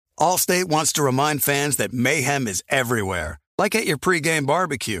Allstate wants to remind fans that mayhem is everywhere, like at your pregame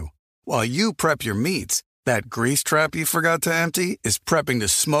barbecue. While you prep your meats, that grease trap you forgot to empty is prepping to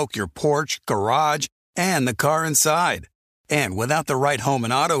smoke your porch, garage, and the car inside. And without the right home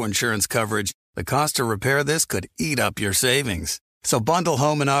and auto insurance coverage, the cost to repair this could eat up your savings. So bundle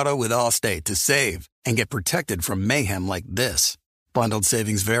home and auto with Allstate to save and get protected from mayhem like this. Bundled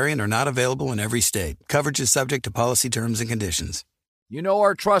savings vary and are not available in every state. Coverage is subject to policy terms and conditions. You know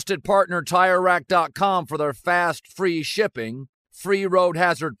our trusted partner TireRack.com for their fast, free shipping, free road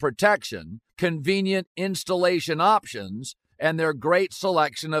hazard protection, convenient installation options, and their great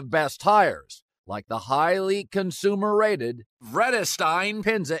selection of best tires, like the highly consumer-rated Vredestein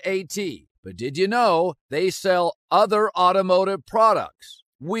Pinza AT. But did you know they sell other automotive products?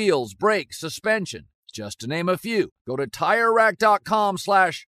 Wheels, brakes, suspension, just to name a few. Go to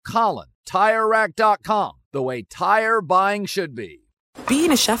TireRack.com/Colin. TireRack.com, the way tire buying should be.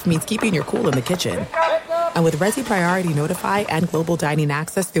 Being a chef means keeping your cool in the kitchen. And with Resi Priority Notify and Global Dining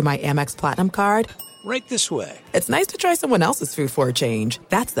Access through my Amex Platinum card... Right this way. It's nice to try someone else's food for a change.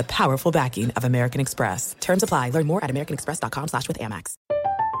 That's the powerful backing of American Express. Terms apply. Learn more at americanexpress.com/withAmex.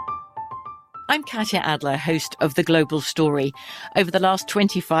 I'm Katya Adler, host of The Global Story. Over the last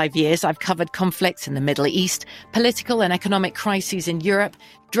 25 years, I've covered conflicts in the Middle East, political and economic crises in Europe,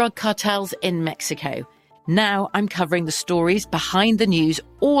 drug cartels in Mexico. Now I'm covering the stories behind the news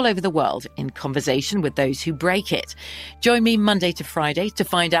all over the world in conversation with those who break it. Join me Monday to Friday to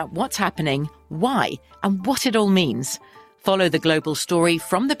find out what's happening, why, and what it all means. Follow The Global Story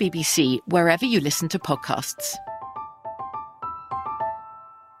from the BBC wherever you listen to podcasts.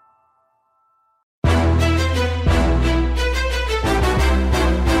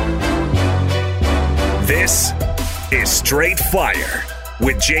 This is Straight Fire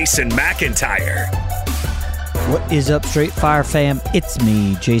with Jason McIntyre. What is up, Straight Fire fam? It's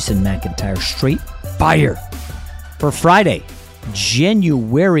me, Jason McIntyre, Straight Fire. For Friday,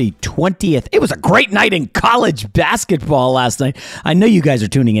 January 20th. It was a great night in college basketball last night. I know you guys are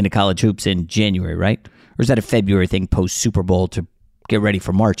tuning into college hoops in January, right? Or is that a February thing post-Super Bowl to get ready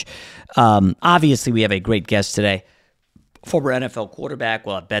for March? Obviously, we have a great guest today. Former NFL quarterback.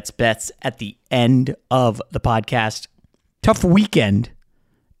 We'll have bets at the end of the podcast. Tough weekend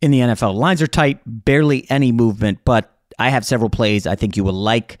in the NFL. Lines are tight, barely any movement, but I have several plays I think you will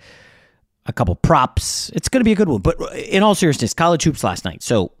like, a couple props. It's going to be a good one. But in all seriousness, college hoops last night.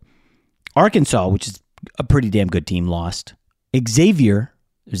 So Arkansas, which is a pretty damn good team, lost. Xavier,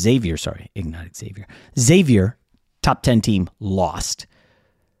 top 10 team, lost.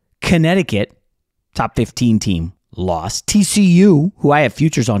 Connecticut, top 15 team, lost. TCU, who I have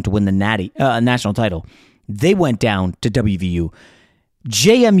futures on to win the national title, they went down to WVU.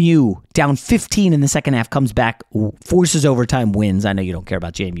 JMU, down 15 in the second half, comes back, forces overtime, wins. I know you don't care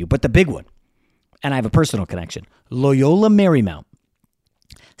about JMU, but the big one, and I have a personal connection, Loyola Marymount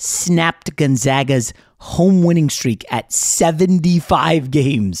snapped Gonzaga's home winning streak at 75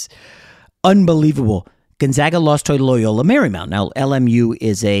 games. Unbelievable. Gonzaga lost to Loyola Marymount. Now, LMU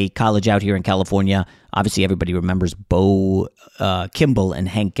is a college out here in California. Obviously, everybody remembers Bo Kimball and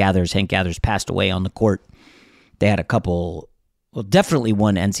Hank Gathers. Hank Gathers passed away on the court. They had a couple, definitely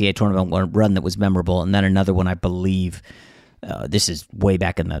one NCAA tournament run that was memorable, and then another one, I believe, this is way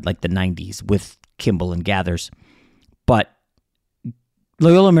back in the 90s with Kimball and Gathers. But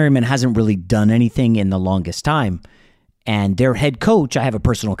Loyola Marymount hasn't really done anything in the longest time, and their head coach I have a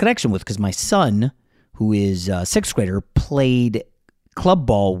personal connection with because my son, who is a sixth grader, played club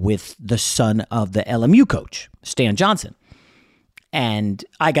ball with the son of the LMU coach, Stan Johnson. And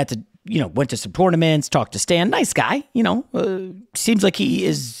I got to, went to some tournaments, talked to Stan. Nice guy, seems like he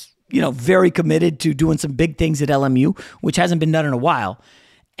is, very committed to doing some big things at LMU, which hasn't been done in a while.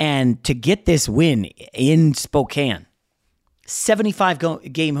 And to get this win in Spokane,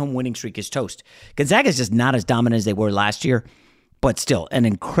 75-game home winning streak is toast. Gonzaga is just not as dominant as they were last year, but still an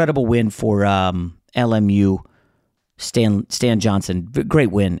incredible win for LMU. Stan Johnson,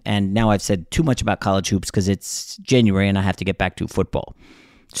 great win. And now I've said too much about college hoops because it's January and I have to get back to football.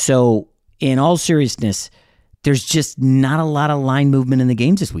 So in all seriousness, there's just not a lot of line movement in the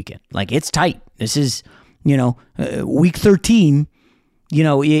games this weekend. It's tight. This is, week 13,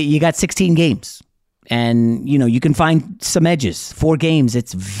 you got 16 games. And, you can find some edges. 4 games,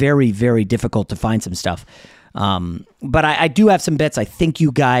 it's very, very difficult to find some stuff. But I do have some bets I think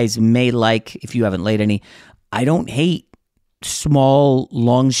you guys may like if you haven't laid any. I don't hate small,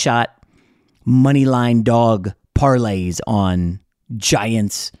 long shot, money line dog parlays on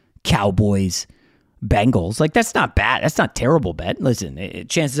Giants, Cowboys, Bengals. That's not bad. That's not a terrible bet. Listen,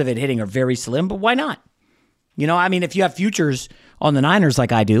 chances of it hitting are very slim, but why not? If you have futures on the Niners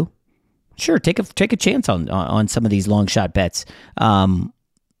like I do, sure, take a chance on some of these long shot bets.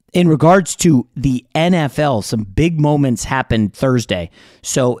 In regards to the NFL, some big moments happened Thursday.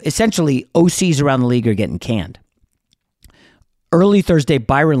 So essentially, OCs around the league are getting canned. Early Thursday,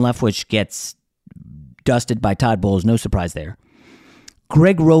 Byron Leftwich gets dusted by Todd Bowles. No surprise there.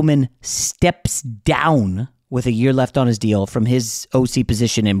 Greg Roman steps down with a year left on his deal from his OC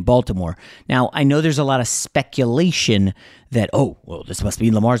position in Baltimore. Now, I know there's a lot of speculation that, this must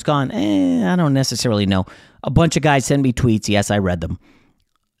mean Lamar's gone. I don't necessarily know. A bunch of guys send me tweets. Yes, I read them.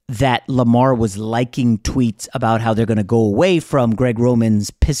 That Lamar was liking tweets about how they're going to go away from Greg Roman's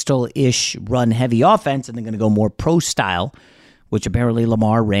pistol-ish run-heavy offense and they're going to go more pro-style, which apparently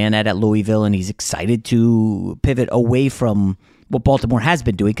Lamar ran at Louisville, and he's excited to pivot away from what Baltimore has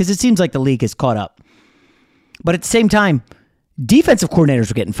been doing because it seems like the league has caught up. But at the same time, defensive coordinators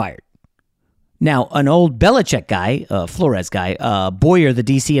were getting fired. Now, an old Belichick guy, Flores guy, Boyer, the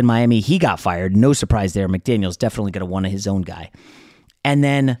DC in Miami, he got fired. No surprise there. McDaniel's definitely going to want his own guy. And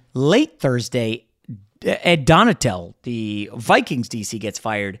then late Thursday, Ed Donatel, the Vikings DC, gets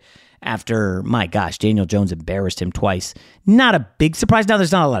fired after, my gosh, Daniel Jones embarrassed him twice. Not a big surprise. Now,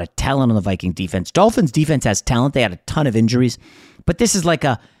 there's not a lot of talent on the Viking defense. Dolphins defense has talent. They had a ton of injuries. But this is like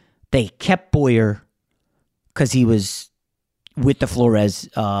they kept Boyer because he was with the Flores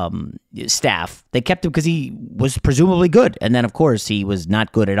staff. They kept him because he was presumably good. And then, of course, he was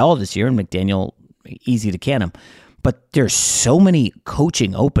not good at all this year, and McDaniel, easy to can him. But there's so many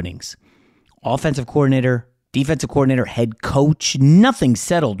coaching openings. Offensive coordinator, defensive coordinator, head coach, nothing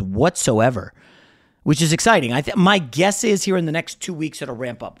settled whatsoever, which is exciting. My guess is here in the next 2 weeks it'll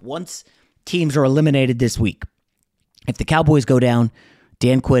ramp up. Once teams are eliminated this week, if the Cowboys go down,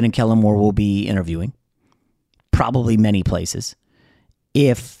 Dan Quinn and Kellen Moore will be interviewing, probably many places.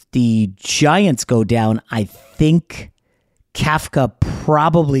 If the Giants go down, I think Kafka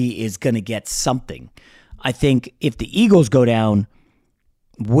probably is going to get something. I think if the Eagles go down,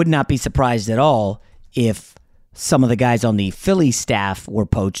 would not be surprised at all if some of the guys on the Philly staff were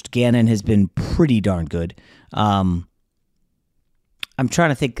poached. Gannon has been pretty darn good. I'm trying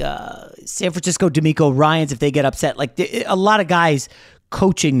to think. San Francisco, D'Amico Ryans, if they get upset. Like a lot of guys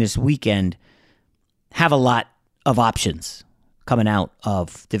coaching this weekend have a lot of options coming out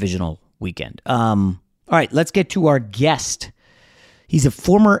of divisional weekend. All right, let's get to our guest. He's a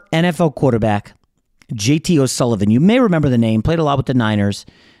former NFL quarterback, JT O'Sullivan. You may remember the name, played a lot with the Niners,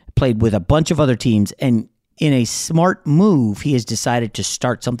 played with a bunch of other teams, and in a smart move, he has decided to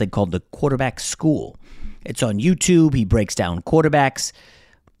start something called the Quarterback School. It's on YouTube. He breaks down quarterbacks.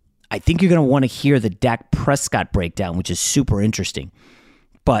 I think you're going to want to hear the Dak Prescott breakdown, which is super interesting.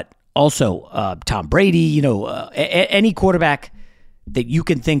 But also Tom Brady, any quarterback that you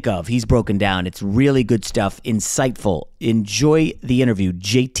can think of, he's broken down. It's really good stuff, insightful. Enjoy the interview,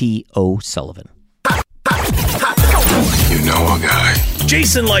 JT O'Sullivan. You know a guy.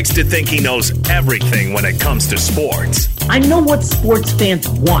 Jason likes to think he knows everything when it comes to sports. I know what sports fans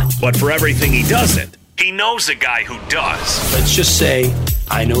want. But for everything he doesn't, he knows a guy who does. Let's just say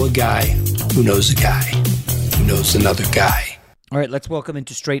I know a guy who knows a guy who knows another guy. All right, let's welcome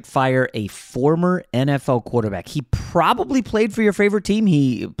into Straight Fire a former NFL quarterback. He probably played for your favorite team.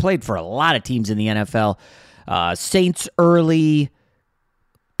 He played for a lot of teams in the NFL. Saints early,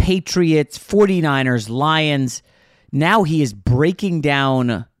 Patriots, 49ers, Lions. Now he is breaking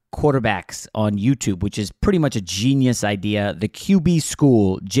down quarterbacks on YouTube, which is pretty much a genius idea. The QB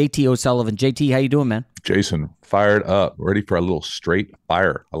School, JT O'Sullivan. JT, how you doing, man? Jason, fired up, ready for a little straight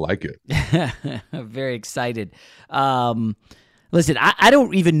fire. I like it. Very excited. Listen, I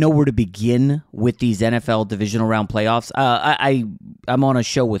don't even know where to begin with these NFL divisional round playoffs. I'm on a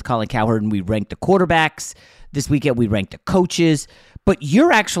show with Colin Cowherd, and we ranked the quarterbacks. This weekend, we ranked the coaches. But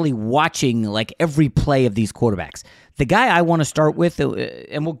you're actually watching like every play of these quarterbacks. The guy I want to start with,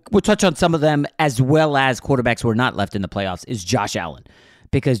 and we'll touch on some of them as well as quarterbacks who are not left in the playoffs, is Josh Allen.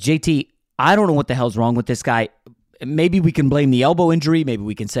 Because JT, I don't know what the hell's wrong with this guy. Maybe we can blame the elbow injury. Maybe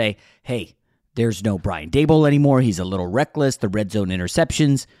we can say, hey, there's no Brian Daboll anymore. He's a little reckless. The red zone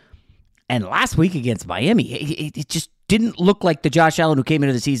interceptions. And last week against Miami, it just didn't look like the Josh Allen who came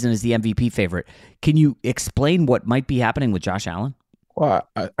into the season as the MVP favorite. Can you explain what might be happening with Josh Allen? Well,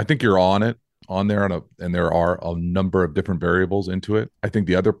 I think you're on there, and there are a number of different variables into it. I think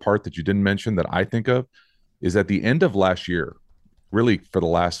the other part that you didn't mention that I think of is at the end of last year, really for the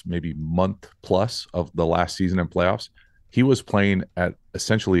last maybe month plus of the last season and playoffs, he was playing at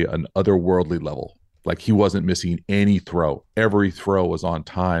essentially an otherworldly level. Like he wasn't missing any throw. Every throw was on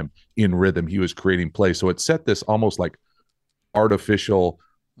time, in rhythm. He was creating plays. So it set this almost like artificial,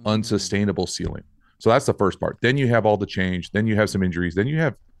 unsustainable ceiling. So that's the first part. Then you have all the change. Then you have some injuries. Then you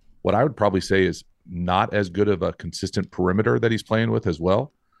have what I would probably say is not as good of a consistent perimeter that he's playing with as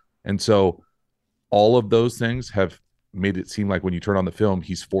well. And so all of those things have made it seem like when you turn on the film,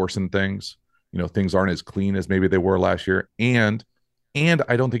 he's forcing things. Things aren't as clean as maybe they were last year. And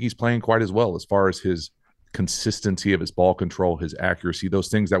I don't think he's playing quite as well as far as his consistency of his ball control, his accuracy, those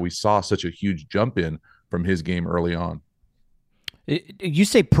things that we saw such a huge jump in from his game early on. You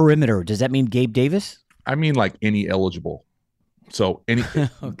say perimeter. Does that mean Gabe Davis? I mean, like any eligible. So okay.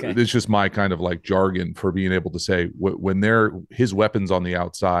 It's just my kind of like jargon for being able to say when they're his weapons on the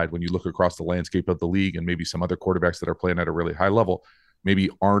outside, when you look across the landscape of the league and maybe some other quarterbacks that are playing at a really high level, maybe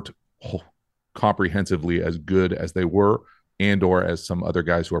aren't comprehensively as good as they were and or as some other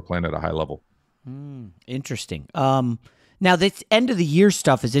guys who are playing at a high level. Interesting. Now, this end of the year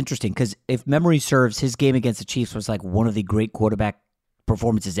stuff is interesting because if memory serves, his game against the Chiefs was like one of the great quarterback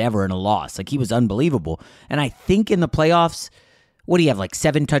performances ever in a loss. Like he was unbelievable. And I think in the playoffs, what do you have, like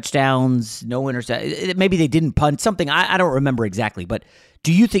 7 touchdowns, no interception? Maybe they didn't punt, something. I don't remember exactly. But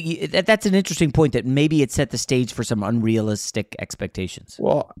do you think that's an interesting point that maybe it set the stage for some unrealistic expectations?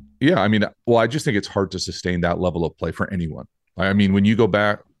 Well, yeah. I mean, I just think it's hard to sustain that level of play for anyone. I mean, when you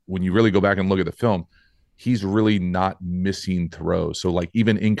really go back and look at the film, he's really not missing throws. So like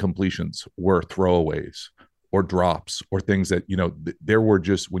even incompletions were throwaways or drops or things that, there were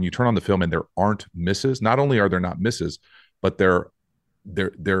just, when you turn on the film and there aren't misses, not only are there not misses, but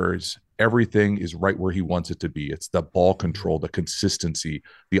there's everything is right where he wants it to be. It's the ball control, the consistency,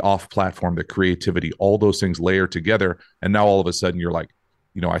 the off platform, the creativity, all those things layer together. And now all of a sudden you're like,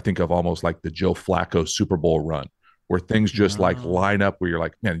 I think of almost like the Joe Flacco Super Bowl run where things just like line up where you're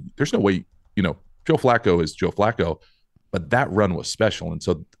like, man, there's no way, Joe Flacco is Joe Flacco, but that run was special. And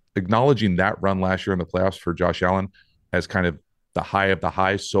so acknowledging that run last year in the playoffs for Josh Allen as kind of the high of the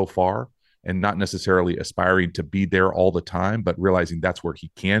highs so far, and not necessarily aspiring to be there all the time, but realizing that's where he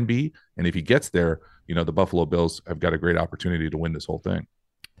can be. And if he gets there, the Buffalo Bills have got a great opportunity to win this whole thing.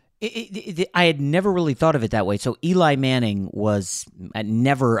 I had never really thought of it that way. So Eli Manning was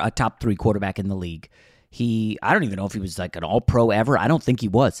never a top 3 quarterback in the league. I don't even know if he was like an all-pro ever. I don't think he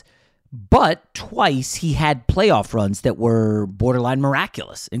was. But twice he had playoff runs that were borderline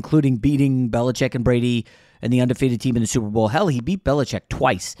miraculous, including beating Belichick and Brady and the undefeated team in the Super Bowl. Hell, he beat Belichick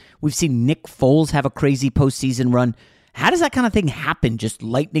twice. We've seen Nick Foles have a crazy postseason run. How does that kind of thing happen? Just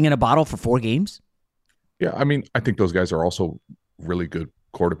lightning in a bottle for 4 games? Yeah, I mean, I think those guys are also really good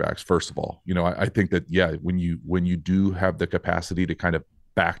quarterbacks, first of all. I think that, yeah, when you do have the capacity to kind of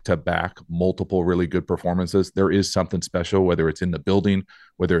back-to-back multiple really good performances, there is something special, whether it's in the building,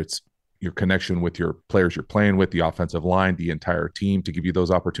 whether it's your connection with your players you're playing with, the offensive line, the entire team to give you those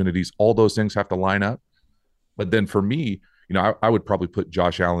opportunities. All those things have to line up. But then for me, I would probably put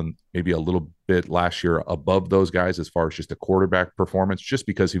Josh Allen maybe a little bit last year above those guys as far as just a quarterback performance, just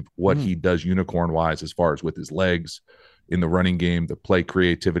because of what he does unicorn-wise as far as with his legs in the running game, the play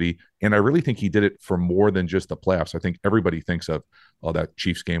creativity. And I really think he did it for more than just the playoffs. I think everybody thinks of, that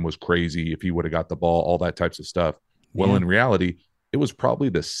Chiefs game was crazy if he would have got the ball, all that types of stuff. Well, in reality, it was probably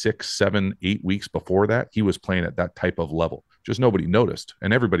the 6, 7, 8 weeks before that he was playing at that type of level. Just nobody noticed,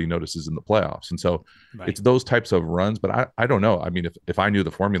 and everybody notices in the playoffs. And so it's those types of runs, but I don't know. I mean, if I knew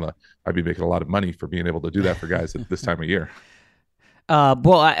the formula, I'd be making a lot of money for being able to do that for guys at this time of year.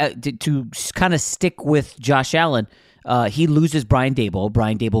 To kind of stick with Josh Allen, he loses Brian Daboll.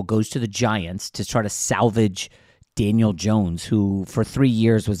 Brian Daboll goes to the Giants to try to salvage Daniel Jones, who for 3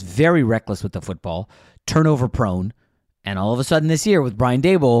 years was very reckless with the football, turnover prone. And all of a sudden this year with Brian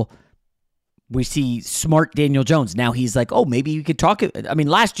Daboll, we see smart Daniel Jones. Now he's like, oh, maybe you could talk. I mean,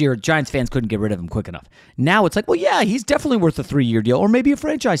 last year, Giants fans couldn't get rid of him quick enough. Now it's like, well, yeah, he's definitely worth a 3-year deal or maybe a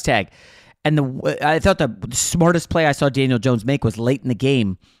franchise tag. And I thought the smartest play I saw Daniel Jones make was late in the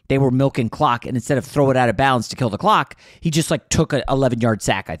game. They were milking clock, and instead of throw it out of bounds to kill the clock, he just like took an 11-yard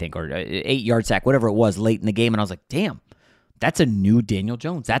sack, I think, or 8-yard sack, whatever it was, late in the game. And I was like, damn, that's a new Daniel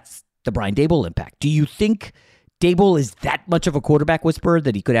Jones. That's the Brian Daboll impact. Do you think Daboll is that much of a quarterback whisperer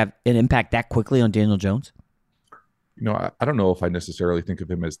that he could have an impact that quickly on Daniel Jones? I don't know if I necessarily think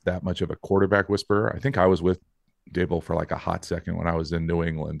of him as that much of a quarterback whisperer. I think I was with Daboll for like a hot second when I was in New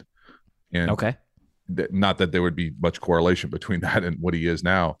England. And okay. Not that there would be much correlation between that and what he is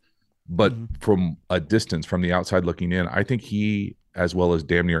now, but from a distance, from the outside looking in, I think he, as well as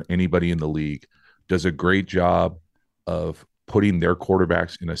damn near anybody in the league, does a great job of putting their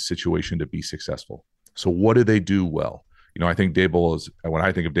quarterbacks in a situation to be successful. So what do they do well? I think when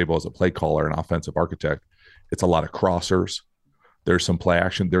I think of Daboll as a play caller and offensive architect, it's a lot of crossers. There's some play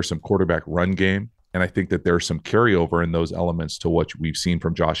action. There's some quarterback run game. And I think that there's some carryover in those elements to what we've seen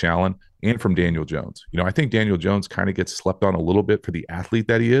from Josh Allen and from Daniel Jones. I think Daniel Jones kind of gets slept on a little bit for the athlete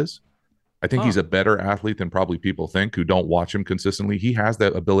that he is. I think he's a better athlete than probably people think who don't watch him consistently. He has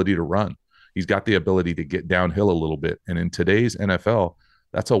that ability to run. He's got the ability to get downhill a little bit. And in today's NFL,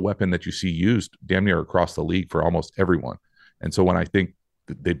 that's a weapon that you see used damn near across the league for almost everyone. And so when I think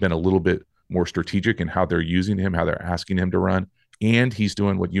they've been a little bit more strategic in how they're using him, how they're asking him to run, and he's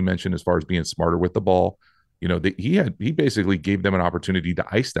doing what you mentioned as far as being smarter with the ball. He basically gave them an opportunity to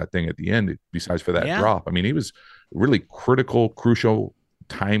ice that thing at the end, besides for that drop. I mean, he was really critical, crucial,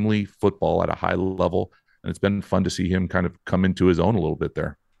 timely football at a high level. And it's been fun to see him kind of come into his own a little bit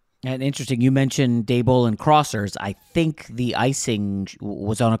there. And interesting, you mentioned Daboll and crossers. I think the icing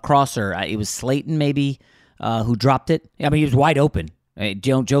was on a crosser. It was Slayton maybe who dropped it. I mean, he was wide open.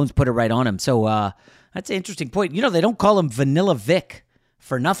 Jones put it right on him. So that's an interesting point. They don't call him Vanilla Vic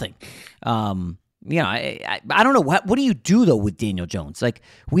for nothing. I don't know. What do you do, though, with Daniel Jones? Like,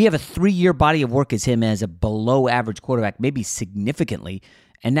 we have a 3-year body of work as him as a below-average quarterback, maybe significantly,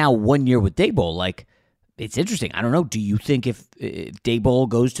 and now 1 year with Daboll. Like, it's interesting. I don't know. Do you think if Daboll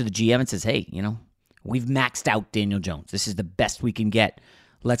goes to the GM and says, hey, we've maxed out Daniel Jones. This is the best we can get.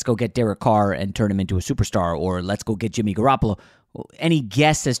 Let's go get Derek Carr and turn him into a superstar, or let's go get Jimmy Garoppolo. Any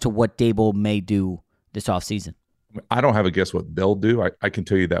guess as to what Daboll may do this offseason? I don't have a guess what they'll do. I can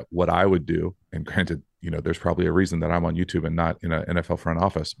tell you that what I would do, and granted, there's probably a reason that I'm on YouTube and not in an NFL front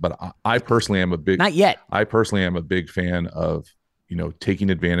office, but I personally am not yet. I personally am a big fan of, taking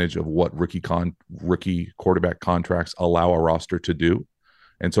advantage of what rookie quarterback contracts allow a roster to do.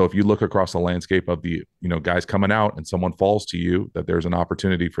 And so if you look across the landscape of the, guys coming out and someone falls to you, that there's an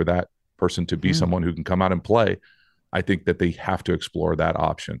opportunity for that person to be someone who can come out and play. I think that they have to explore that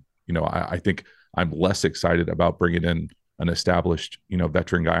option. I think I'm less excited about bringing in an established,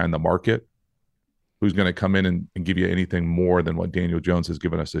 veteran guy on the market who's going to come in and give you anything more than what Daniel Jones has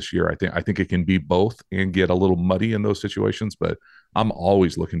given us this year. I think it can be both and get a little muddy in those situations, but I'm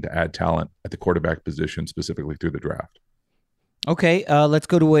always looking to add talent at the quarterback position, specifically through the draft. Okay, let's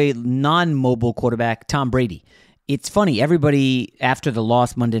go to a non-mobile quarterback, Tom Brady. It's funny, everybody after the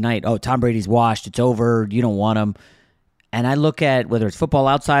loss Monday night, Tom Brady's washed, it's over, you don't want him. And I look at whether it's Football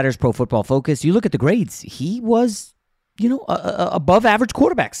Outsiders, Pro Football Focus, you look at the grades, he was, above average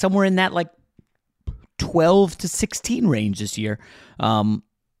quarterback, somewhere in that 12 to 16 range this year. I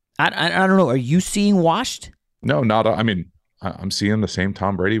don't know. Are you seeing washed? No, not. I'm seeing the same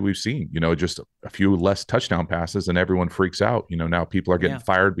Tom Brady we've seen. Just a few less touchdown passes, and everyone freaks out. Now people are getting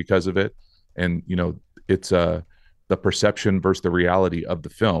fired because of it, and it's the perception versus the reality of the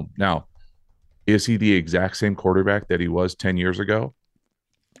film. Now, is he the exact same quarterback that he was 10 years ago?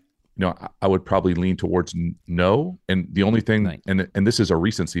 I would probably lean towards no. And the only thing, right. and this is a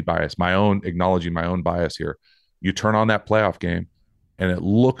recency bias, acknowledging my own bias here. You turn on that playoff game and it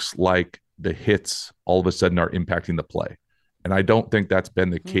looks like the hits all of a sudden are impacting the play. And I don't think that's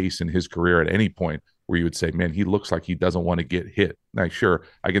been the case in his career at any point where you would say, man, he looks like he doesn't want to get hit. Now, sure,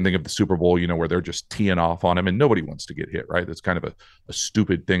 I can think of the Super Bowl, where they're just teeing off on him and nobody wants to get hit, right? That's kind of a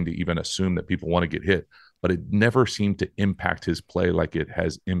stupid thing to even assume that people want to get hit. But it never seemed to impact his play like it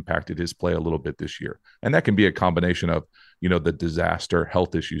has impacted his play a little bit this year. And that can be a combination of, the disaster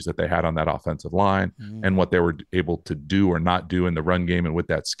health issues that they had on that offensive line and what they were able to do or not do in the run game and with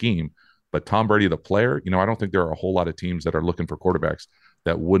that scheme. But Tom Brady, the player, I don't think there are a whole lot of teams that are looking for quarterbacks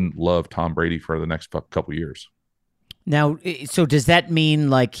that wouldn't love Tom Brady for the next couple of years. Now, so does that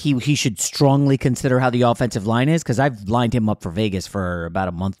mean he should strongly consider how the offensive line is? Because I've lined him up for Vegas for about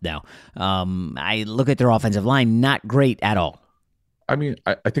a month now. I look at their offensive line, not great at all. I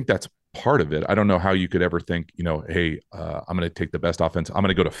think that's part of it. I don't know how you could ever think, hey, I'm going to take the best offense. I'm going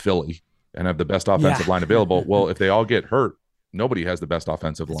to go to Philly and have the best offensive line available. Well, if they all get hurt, nobody has the best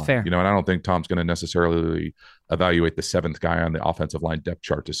offensive line. Fair. And I don't think Tom's going to necessarily evaluate the seventh guy on the offensive line depth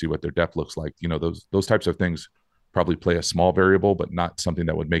chart to see what their depth looks like. Those types of things probably play a small variable, but not something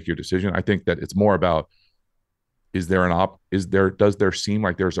that would make your decision. I think that it's more about, does there seem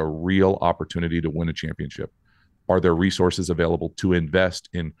like there's a real opportunity to win a championship? Are there resources available to invest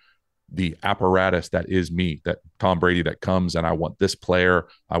in the apparatus that is me, that Tom Brady that comes and I want this player,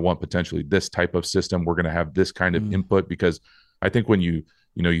 I want potentially this type of system. We're going to have this kind of input, because I think when you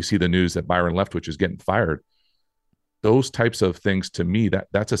see the news that Byron Leftwich is getting fired, those types of things, to me,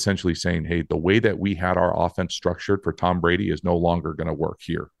 that's essentially saying, hey, the way that we had our offense structured for Tom Brady is no longer going to work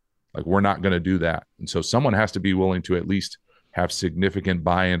here. We're not going to do that. And so someone has to be willing to at least have significant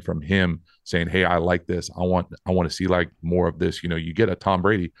buy-in from him saying, hey, I like this. I want to see more of this. You get a Tom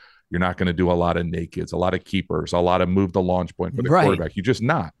Brady, you're not going to do a lot of nakeds, a lot of keepers, a lot of move the launch point for the quarterback. You're just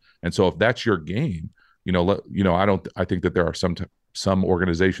not. And so if that's your game, I think that there are some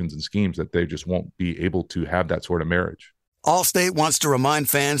organizations and schemes that they just won't be able to have that sort of marriage. Allstate wants to remind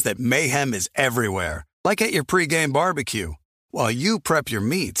fans that mayhem is everywhere, like at your pregame barbecue. While you prep your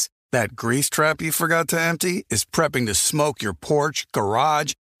meats, that grease trap you forgot to empty is prepping to smoke your porch,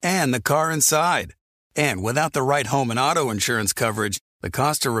 garage, and the car inside. And without the right home and auto insurance coverage, the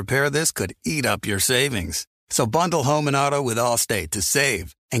cost to repair this could eat up your savings. So bundle home and auto with Allstate to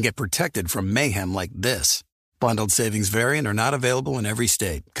save and get protected from mayhem like this. Bundled savings vary and are not available in every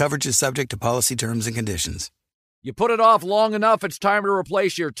state. Coverage is subject to policy terms and conditions. You put it off long enough, it's time to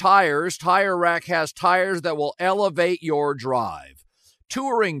replace your tires. Tire Rack has tires that will elevate your drive.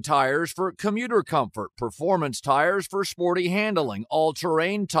 Touring tires for commuter comfort, performance tires for sporty handling,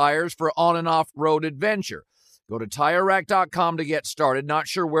 all-terrain tires for on- and off-road adventure. Go to TireRack.com to get started. Not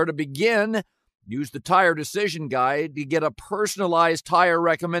sure where to begin? Use the Tire Decision Guide to get a personalized tire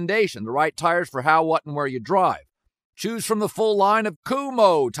recommendation, the right tires for how, what, and where you drive. Choose from the full line of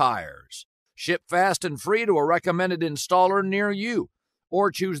Kumho tires. Ship fast and free to a recommended installer near you.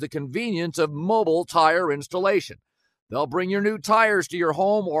 Or choose the convenience of mobile tire installation. They'll bring your new tires to your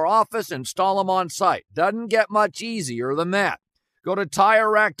home or office, install them on site. Doesn't get much easier than that. Go to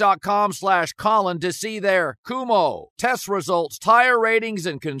TireRack.com/Colin to see their Kumho test results, tire ratings,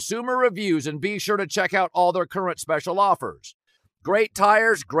 and consumer reviews, and be sure to check out all their current special offers. Great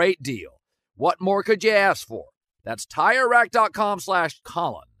tires, great deal. What more could you ask for? That's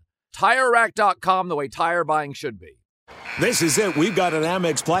TireRack.com/Colin. TireRack.com, the way tire buying should be. This is it. We've got an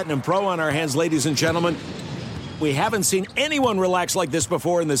Amex Platinum Pro on our hands, ladies and gentlemen. We haven't seen anyone relax like this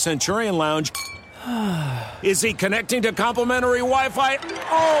before in the Centurion Lounge. Is he connecting to complimentary Wi-Fi?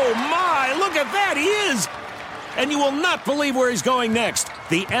 Oh, my! Look at that! He is! And you will not believe where he's going next.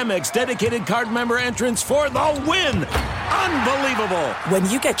 The Amex dedicated card member entrance for the win! Unbelievable! When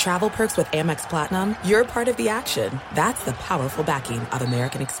you get travel perks with Amex Platinum, you're part of the action. That's the powerful backing of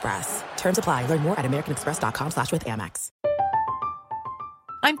American Express. Terms apply. Learn more at americanexpress.com/withAmex.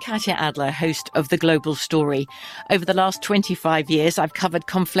 I'm Katya Adler, host of The Global Story. Over the last 25 years, I've covered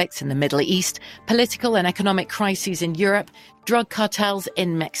conflicts in the Middle East, political and economic crises in Europe, drug cartels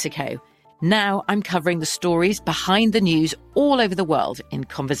in Mexico. Now I'm covering the stories behind the news all over the world in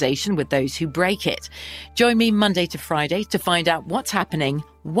conversation with those who break it. Join me Monday to Friday to find out what's happening,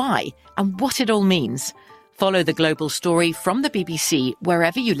 why, and what it all means. Follow The Global Story from the BBC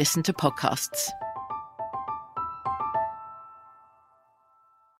wherever you listen to podcasts.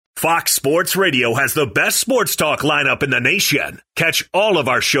 Fox Sports Radio has the best sports talk lineup in the nation. Catch all of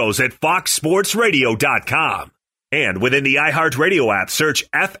our shows at foxsportsradio.com. And within the iHeartRadio app, search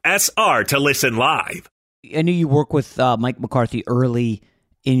FSR to listen live. I knew you worked with Mike McCarthy early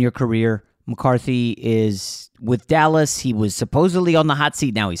in your career. McCarthy is with Dallas. He was supposedly on the hot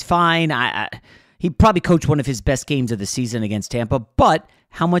seat. Now he's fine. He probably coached one of his best games of the season against Tampa. But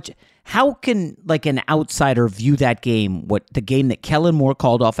how can like an outsider view that game, what the game that Kellen Moore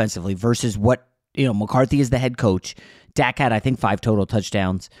called offensively versus what, McCarthy is the head coach. Dak had, I think, 5 total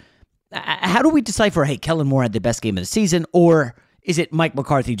touchdowns. How do we decipher, hey, Kellen Moore had the best game of the season, or is it Mike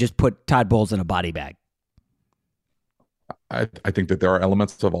McCarthy just put Todd Bowles in a body bag? I think that there are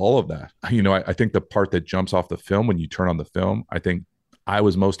elements of all of that. I think the part that jumps off the film when you turn on the film, I think I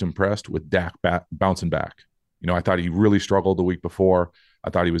was most impressed with Dak bouncing back. I thought he really struggled the week before. I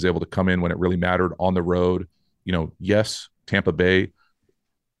thought he was able to come in when it really mattered on the road. Yes, Tampa Bay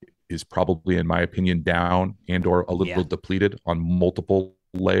is probably, in my opinion, down and or a little depleted on multiple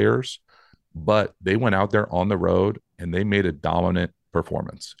layers, but they went out there on the road and they made a dominant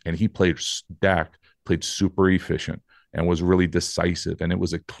performance. And Dak played super efficient and was really decisive. And it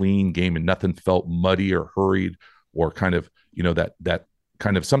was a clean game and nothing felt muddy or hurried or kind of, that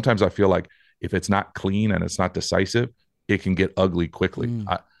kind of, sometimes I feel like if it's not clean and it's not decisive, it can get ugly quickly.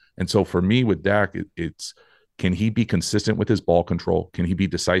 And so for me with Dak, it's, can he be consistent with his ball control? Can he be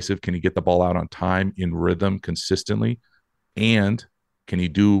decisive? Can he get the ball out on time, in rhythm, consistently? And can he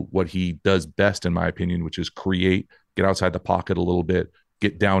do what he does best, in my opinion, which is get outside the pocket a little bit,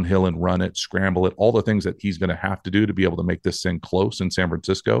 get downhill and run it, scramble it, all the things that he's going to have to do to be able to make this thing close in San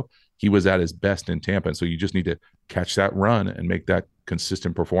Francisco. He was at his best in Tampa. And so you just need to catch that run and make that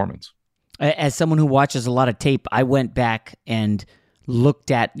consistent performance. As someone who watches a lot of tape, I went back and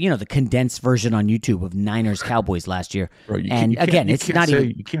looked at, the condensed version on YouTube of Niners Cowboys last year. Bro, you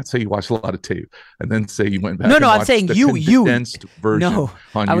can't say you watched a lot of tape and then say you went back. No, and I'm saying you condensed version. No,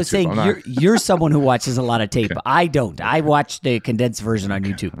 on I was YouTube. saying you're someone who watches a lot of tape. Okay. I don't. I watch the condensed version on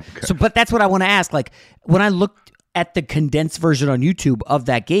YouTube. Okay. So, but that's what I want to ask. Like when I looked at the condensed version on YouTube of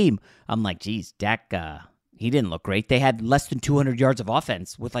that game, I'm like, geez, Dak, He didn't look great. They had less than 200 yards of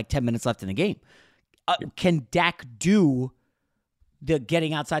offense with like 10 minutes left in the game. Can Dak do the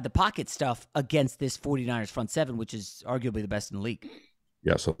getting outside the pocket stuff against this 49ers front seven, which is arguably the best in the league?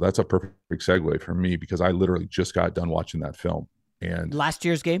 Yeah, so that's a perfect segue for me because I literally just got done watching that film. And last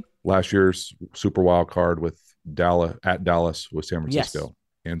year's game? Last year's Super Wild Card with Dallas with San Francisco.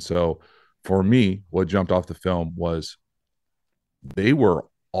 Yes. And so for me, what jumped off the film was they were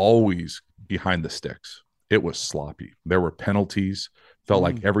always behind the sticks. It was sloppy. There were penalties. Felt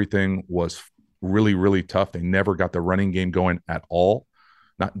like everything was really, really tough. They never got the running game going at all.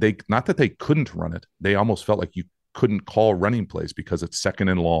 Not that they couldn't run it. They almost felt like you couldn't call running plays because it's second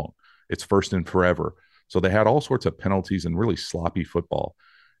and long. It's first and forever. So they had all sorts of penalties and really sloppy football.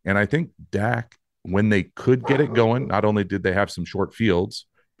 And I think Dak, when they could get it going, not only did they have some short fields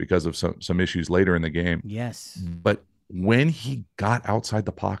because of some issues later in the game. Yes. But when he got outside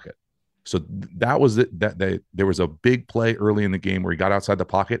the pocket, so that was it. There was a big play early in the game where he got outside the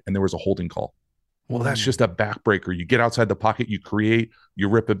pocket and there was a holding call. Well, that's just a backbreaker. You get outside the pocket, you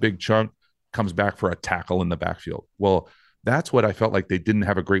rip a big chunk, comes back for a tackle in the backfield. Well, that's what I felt like they didn't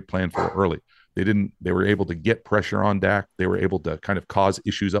have a great plan for early. They were able to get pressure on Dak. They were able to kind of cause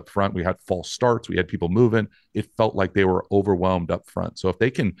issues up front. We had false starts. We had people moving. It felt like they were overwhelmed up front. So if they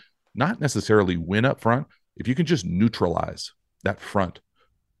can not necessarily win up front, if you can just neutralize that front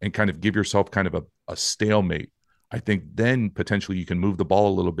and kind of give yourself kind of a stalemate, I think then potentially you can move the ball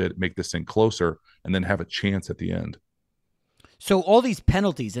a little bit, make this thing closer, and then have a chance at the end. So all these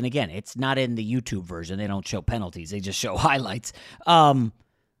penalties, and again, it's not in the YouTube version. They don't show penalties. They just show highlights.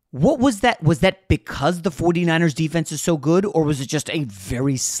 What was that? Was that because the 49ers defense is so good, or was it just a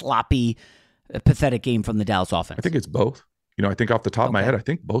very sloppy, pathetic game from the Dallas offense? I think it's both. I think off the top of my head, I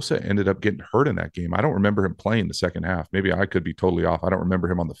think Bosa ended up getting hurt in that game. I don't remember him playing the second half. Maybe I could be totally off. I don't remember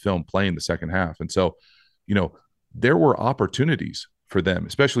him on the film playing the second half. And so, there were opportunities for them,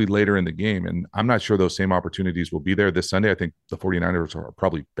 especially later in the game. And I'm not sure those same opportunities will be there this Sunday. I think the 49ers are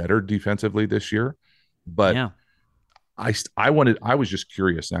probably better defensively this year. But yeah. I was just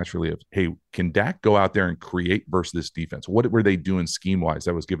curious naturally of, hey, can Dak go out there and create versus this defense? What were they doing scheme-wise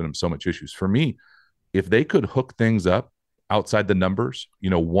that was giving them so much issues? For me, if they could hook things up outside the numbers,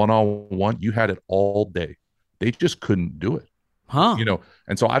 one-on-one, you had it all day. They just couldn't do it.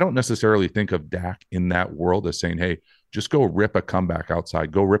 And so I don't necessarily think of Dak in that world as saying, hey, just go rip a comeback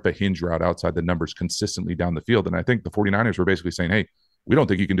outside, go rip a hinge route outside the numbers consistently down the field. And I think the 49ers were basically saying, hey, we don't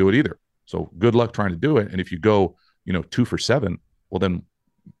think you can do it either. So good luck trying to do it. And if you go, 2 for 7, well then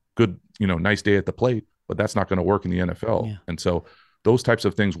good, nice day at the plate, but that's not going to work in the NFL. Yeah. And so those types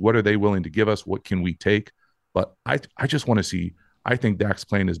of things, what are they willing to give us? What can we take? But I just want to see, I think Dak's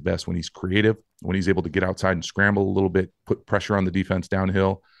playing his best when he's creative, when he's able to get outside and scramble a little bit, put pressure on the defense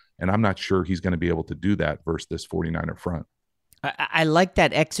downhill. And I'm not sure he's going to be able to do that versus this 49er front. I like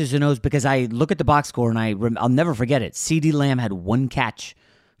that X's and O's because I look at the box score and I'll never forget it. CeeDee Lamb had 1 catch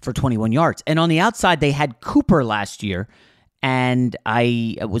for 21 yards. And on the outside, they had Cooper last year. And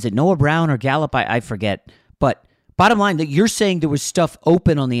was it Noah Brown or Gallup? I forget. But bottom line, that you're saying there was stuff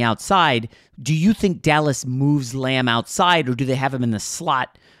open on the outside. Do you think Dallas moves Lamb outside, or do they have him in the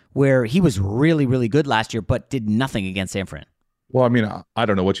slot where he was really, really good last year but did nothing against San Fran? Well, I mean, I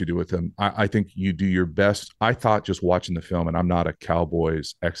don't know what you do with him. I think you do your best. I thought just watching the film, and I'm not a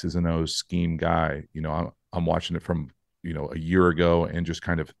Cowboys X's and O's scheme guy. I'm watching it from, a year ago, and just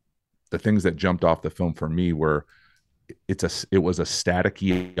kind of the things that jumped off the film for me were it was a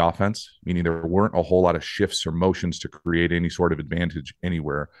static-y offense, meaning there weren't a whole lot of shifts or motions to create any sort of advantage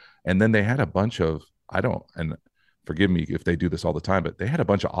anywhere. And then they had a bunch of, and forgive me if they do this all the time, but they had a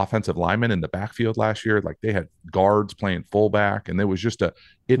bunch of offensive linemen in the backfield last year. Like they had guards playing fullback, and there was just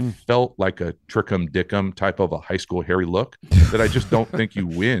it felt like a Trickum Dickum type of a high school Harry look that I just don't think you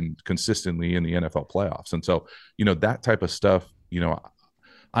win consistently in the NFL playoffs. And so, that type of stuff,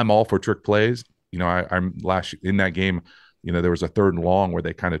 I'm all for trick plays. I'm last in that game, there was a 3rd and long where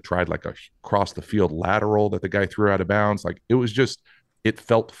they kind of tried like a cross the field lateral that the guy threw out of bounds. Like it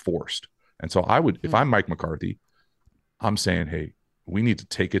felt forced. And so if I'm Mike McCarthy, I'm saying, hey, we need to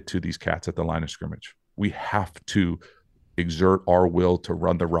take it to these cats at the line of scrimmage. We have to exert our will to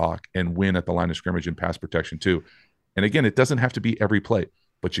run the rock and win at the line of scrimmage in pass protection too. And again, it doesn't have to be every play,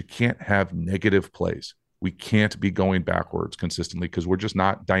 but you can't have negative plays. We can't be going backwards consistently because we're just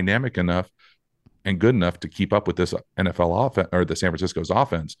not dynamic enough and good enough to keep up with this NFL offense or the San Francisco's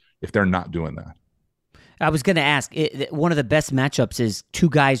offense if they're not doing that. I was going to ask, one of the best matchups is 2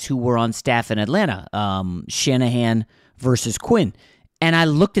 guys who were on staff in Atlanta, Shanahan versus Quinn. And I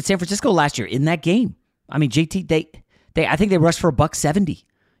looked at San Francisco last year in that game. I mean, JT, I think they rushed for $170.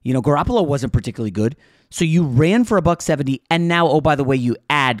 Garoppolo wasn't particularly good. So you ran for $170, and now, oh, by the way, you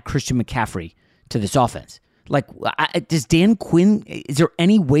add Christian McCaffrey to this offense. Like, does Dan Quinn, is there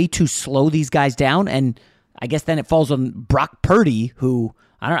any way to slow these guys down? And I guess then it falls on Brock Purdy, who,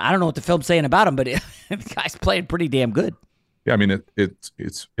 I don't know what the film's saying about him, but the guy's playing pretty damn good. Yeah, I mean,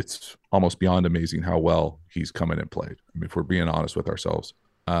 it's almost beyond amazing how well he's come in and played. I mean, if we're being honest with ourselves.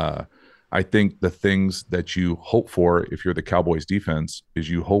 I think the things that you hope for if you're the Cowboys defense is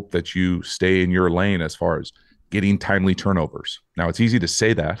you hope that you stay in your lane as far as getting timely turnovers. Now, it's easy to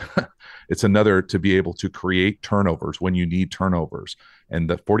say that. It's another to be able to create turnovers when you need turnovers. And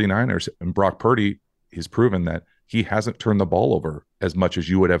the 49ers and Brock Purdy has proven that he hasn't turned the ball over as much as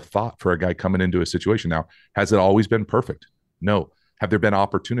you would have thought for a guy coming into a situation. Now, has it always been perfect? No. Have there been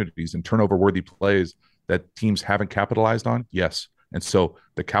opportunities and turnover-worthy plays that teams haven't capitalized on? Yes. And so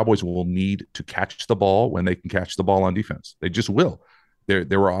the Cowboys will need to catch the ball when they can catch the ball on defense. They just will.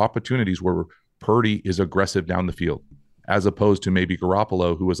 There were opportunities where Purdy is aggressive down the field, as opposed to maybe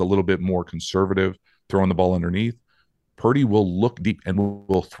Garoppolo, who is a little bit more conservative, throwing the ball underneath. Purdy will look deep and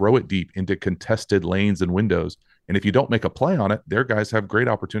will throw it deep into contested lanes and windows. And if you don't make a play on it, their guys have great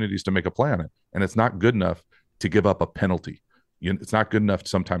opportunities to make a play on it. And it's not good enough to give up a penalty. It's not good enough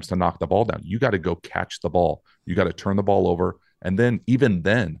sometimes to knock the ball down. You got to go catch the ball. You got to turn the ball over. And then even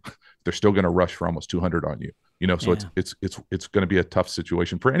then, they're still going to rush for almost 200 on you. So it's going to be a tough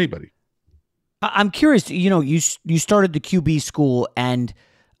situation for anybody. I'm curious, you started the QB school, and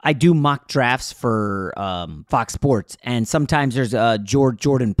I do mock drafts for Fox Sports, and sometimes there's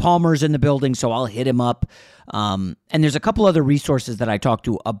Jordan Palmer's in the building, so I'll hit him up. And there's a couple other resources that I talk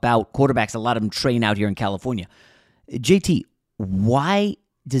to about quarterbacks. A lot of them train out here in California. JT, why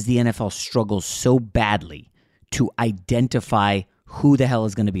does the NFL struggle so badly to identify who the hell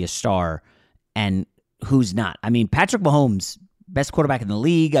is going to be a star and who's not? I mean, Patrick Mahomes, best quarterback in the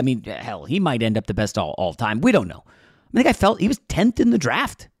league. I mean, hell, he might end up the best all time. We don't know. I think I felt he was 10th in the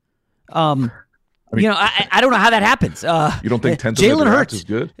draft. I don't know how that happens. You don't think 10th in the draft is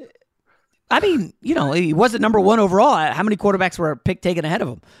good? I mean, he wasn't number one overall. How many quarterbacks were taken ahead of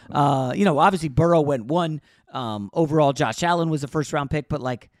him? Obviously Burrow went one. Overall, Josh Allen was a first-round pick, but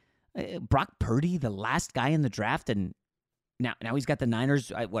Brock Purdy, the last guy in the draft, and now he's got the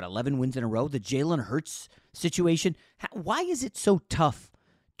Niners, 11 wins in a row? The Jalen Hurts situation. Why is it so tough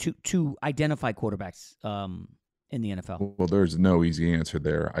to identify quarterbacks in the NFL? Well, there's no easy answer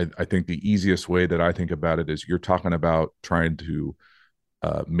there. I think the easiest way that I think about it is you're talking about trying to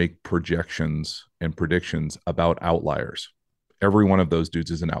make projections and predictions about outliers. Every one of those dudes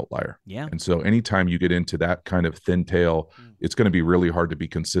is an outlier. Yeah. And so anytime you get into that kind of thin tail, it's going to be really hard to be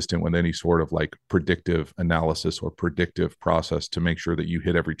consistent with any sort of predictive analysis or predictive process to make sure that you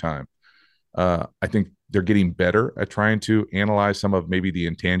hit every time. I think they're getting better at trying to analyze some of maybe the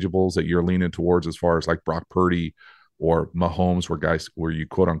intangibles that you're leaning towards as far as Brock Purdy or Mahomes, where you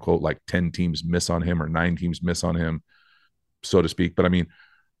quote unquote 10 teams miss on him or 9 teams miss on him, so to speak. But I mean,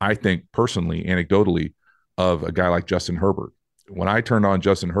 I think personally, anecdotally, of a guy like Justin Herbert. When I turned on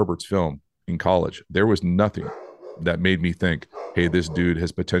Justin Herbert's film in college, there was nothing that made me think, hey, this dude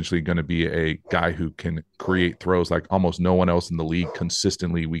is potentially going to be a guy who can create throws like almost no one else in the league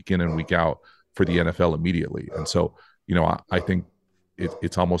consistently week in and week out for the NFL immediately. And so, I think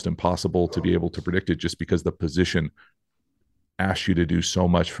it's almost impossible to be able to predict it just because the position asks you to do so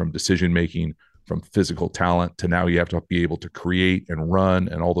much, from decision-making, from physical talent, to now you have to be able to create and run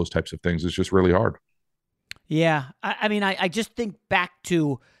and all those types of things. It's just really hard. Yeah. I mean, I just think back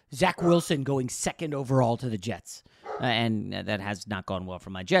to Zach Wilson going second overall to the Jets. And that has not gone well for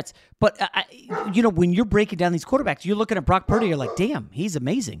my Jets. But, when you're breaking down these quarterbacks, you're looking at Brock Purdy, you're like, damn, he's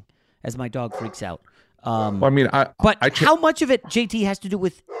amazing, as my dog freaks out. How much of it, JT, has to do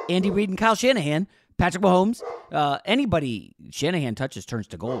with Andy Reid and Kyle Shanahan, Patrick Mahomes? Anybody Shanahan touches turns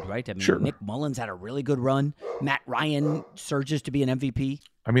to gold, right? I mean, sure. Nick Mullins had a really good run. Matt Ryan surges to be an MVP.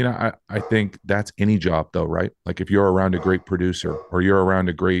 I mean, I think that's any job, though, right? If you're around a great producer or you're around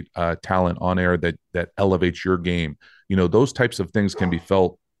a great talent on air that elevates your game, those types of things can be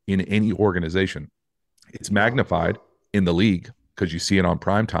felt in any organization. It's magnified in the league because you see it on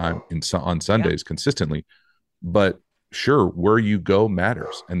prime time on Sundays consistently. But sure, where you go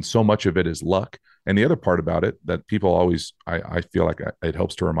matters. And so much of it is luck. And the other part about it that people always, I feel like it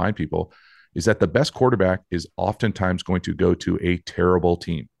helps to remind people, is that the best quarterback is oftentimes going to go to a terrible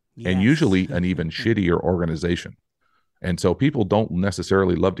team, and usually an even shittier organization. And so people don't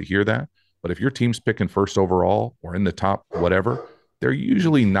necessarily love to hear that. But if your team's picking first overall or in the top whatever, they're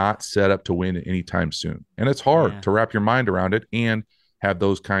usually not set up to win anytime soon. And it's hard to wrap your mind around it and have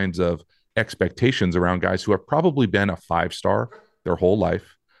those kinds of expectations around guys who have probably been a 5-star their whole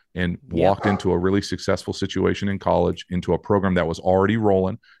life, and walked into a really successful situation in college, into a program that was already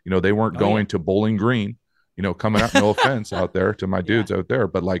rolling. They weren't going to Bowling Green, coming out, no offense out there to my dudes out there,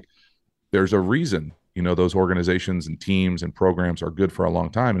 but like there's a reason, those organizations and teams and programs are good for a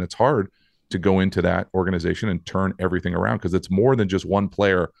long time. And it's hard to go into that organization and turn everything around because it's more than just one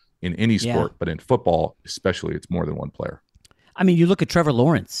player in any sport, but in football, especially, it's more than one player. I mean, you look at Trevor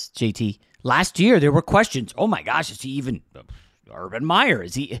Lawrence, JT. Last year, there were questions. Oh my gosh, is he even Urban Meyer?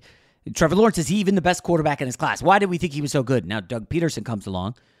 Trevor Lawrence, is he even the best quarterback in his class? Why did we think he was so good? Now, Doug Peterson comes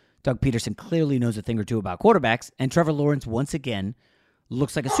along. Doug Peterson clearly knows a thing or two about quarterbacks, and Trevor Lawrence, once again,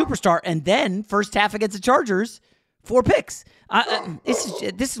 looks like a superstar. And then, first half against the Chargers, 4 picks. This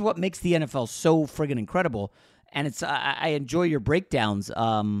is what makes the NFL so friggin' incredible. And it's I enjoy your breakdowns.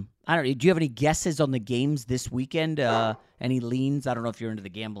 I don't know. Do you have any guesses on the games this weekend? Any leans? I don't know if you're into the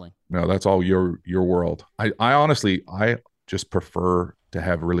gambling. No, that's all your world. I honestly just prefer to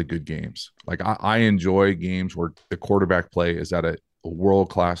have really good games. Like I enjoy games where the quarterback play is at a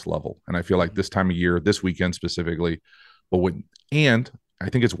world-class level. And I feel like this time of year, this weekend specifically, and I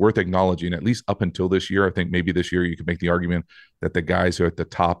think it's worth acknowledging, at least up until this year, I think maybe this year you could make the argument that the guys who are at the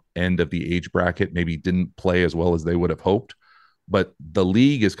top end of the age bracket maybe didn't play as well as they would have hoped. But the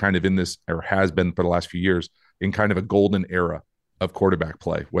league is kind of in this, or has been for the last few years, in kind of a golden era of quarterback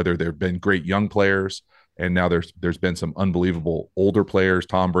play, whether there have been great young players, and now there's been some unbelievable older players,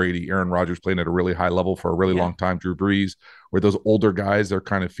 Tom Brady, Aaron Rodgers playing at a really high level for a really long time, Drew Brees, where those older guys are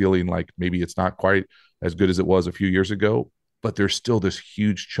kind of feeling like maybe it's not quite as good as it was a few years ago, but there's still this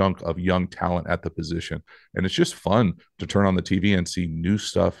huge chunk of young talent at the position. And it's just fun to turn on the TV and see new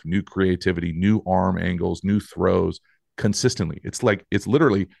stuff, new creativity, new arm angles, new throws consistently. It's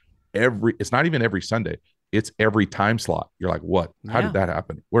literally it's not even every Sunday. It's every time slot. You're like, what? How did that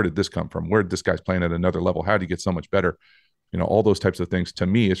happen? Where did this come from? Where did this guy's playing at another level? How did he get so much better? All those types of things. To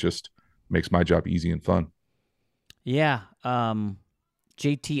me, it's just makes my job easy and fun. Yeah.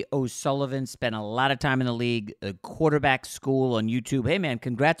 JT O'Sullivan spent a lot of time in the league, a quarterback school on YouTube. Hey, man,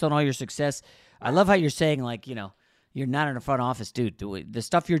 congrats on all your success. I love how you're saying, like, you're not in a front office, dude. The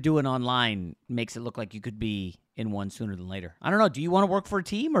stuff you're doing online makes it look like you could be in one sooner than later. I don't know. Do you want to work for a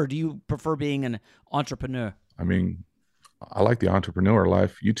team, or do you prefer being an entrepreneur? I mean, I like the entrepreneur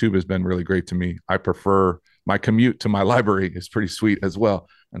life. YouTube has been really great to me. I prefer my commute to my library is pretty sweet as well.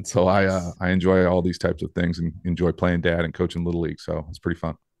 And so I enjoy all these types of things and enjoy playing dad and coaching Little League. So it's pretty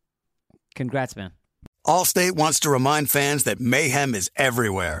fun. Congrats, man. Allstate wants to remind fans that mayhem is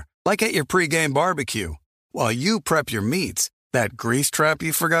everywhere, like at your pregame barbecue. While you prep your meats, that grease trap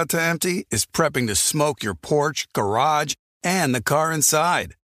you forgot to empty is prepping to smoke your porch, garage, and the car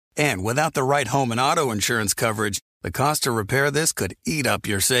inside. And without the right home and auto insurance coverage, the cost to repair this could eat up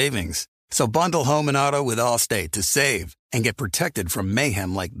your savings. So bundle home and auto with Allstate to save and get protected from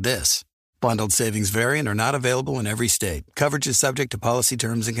mayhem like this. Bundled savings vary and are not available in every state. Coverage is subject to policy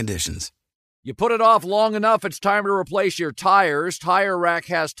terms and conditions. You put it off long enough, it's time to replace your tires. Tire Rack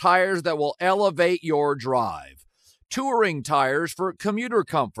has tires that will elevate your drive. Touring tires for commuter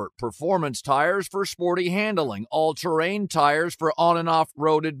comfort, performance tires for sporty handling, all-terrain tires for on- and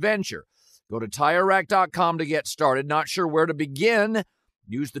off-road adventure. Go to TireRack.com to get started. Not sure where to begin?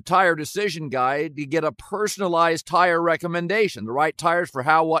 Use the Tire Decision Guide to get a personalized tire recommendation, the right tires for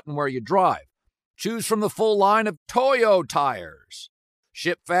how, what, and where you drive. Choose from the full line of Toyo tires.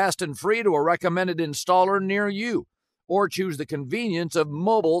 Ship fast and free to a recommended installer near you. Or choose the convenience of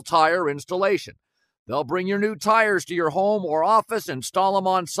mobile tire installation. They'll bring your new tires to your home or office, install them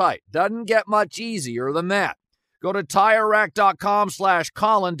on site. Doesn't get much easier than that. Go to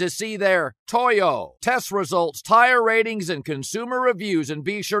TireRack.com/Colin to see their Toyo test results, tire ratings, and consumer reviews, and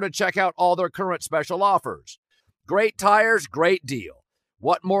be sure to check out all their current special offers. Great tires, great deal.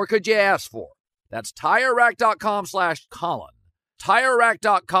 What more could you ask for? That's TireRack.com/Colin.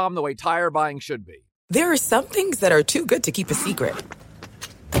 TireRack.com, the way tire buying should be. There are some things that are too good to keep a secret.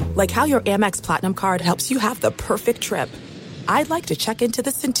 Like how your Amex Platinum card helps you have the perfect trip. I'd like to check into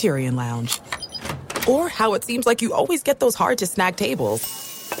the Centurion Lounge. Or how it seems like you always get those hard-to-snag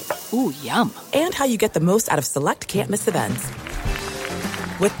tables. Ooh, yum. And how you get the most out of select can't-miss events.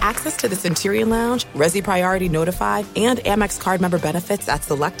 With access to the Centurion Lounge, Resi Priority Notified, and Amex card member benefits at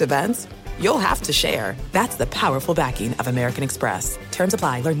select events, you'll have to share. That's the powerful backing of American Express. Terms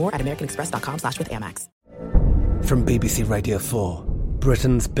apply. Learn more at americanexpress.com/withAmex. From BBC Radio 4,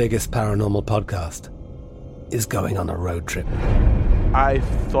 Britain's biggest paranormal podcast is going on a road trip. I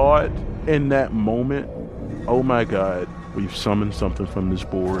thought in that moment, oh my God, we've summoned something from this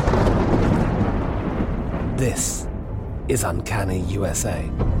board. This is Uncanny USA.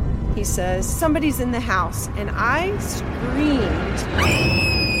 He says, somebody's in the house, and I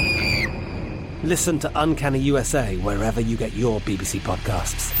Listen to Uncanny USA wherever you get your BBC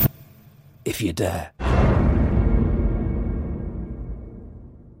podcasts, if you dare.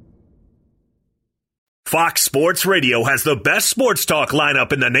 Fox Sports Radio has the best sports talk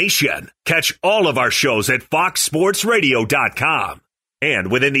lineup in the nation. Catch all of our shows at foxsportsradio.com.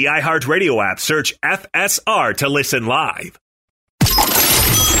 And within the iHeartRadio app, search FSR to listen live.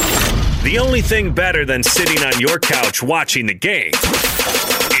 The only thing better than sitting on your couch watching the game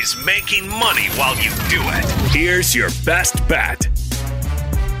is making money while you do it. Here's your best bet.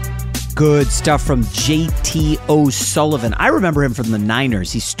 Good stuff from JT O'Sullivan. I remember him from the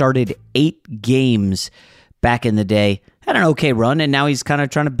Niners. He started 8 games back in the day. Had an okay run, and now he's kind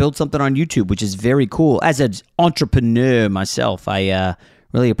of trying to build something on YouTube, which is very cool. As an entrepreneur myself, I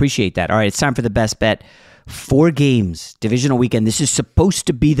really appreciate that. All right, it's time for the best bet. 4 games, divisional weekend. This is supposed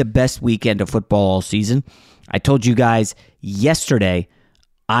to be the best weekend of football all season. I told you guys yesterday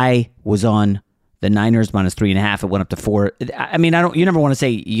I was on the Niners minus 3.5. It went up to 4. I mean, you never want to say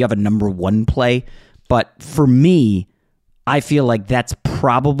you have a number one play, but for me, I feel like that's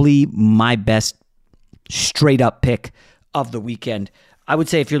probably my best straight up pick of the weekend. I would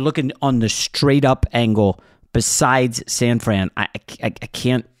say if you're looking on the straight up angle, besides San Fran, I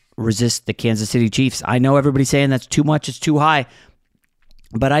can't resist the Kansas City Chiefs. I know everybody's saying that's too much, it's too high,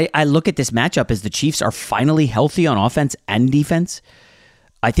 but I look at this matchup as the Chiefs are finally healthy on offense and defense.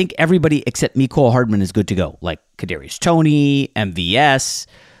 I think everybody except Mecole Hardman is good to go, like Kadarius Toney, MVS,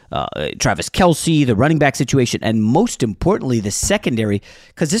 Travis Kelce, the running back situation, and most importantly, the secondary,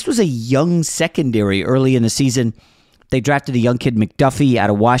 because this was a young secondary early in the season. They drafted a young kid, McDuffie, out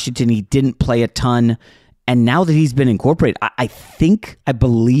of Washington. He didn't play a ton, and now that he's been incorporated, I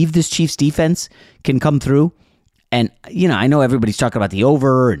believe this Chiefs defense can come through. And, you know, I know everybody's talking about the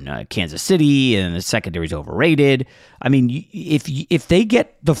over and Kansas City and the secondary's overrated. I mean, if they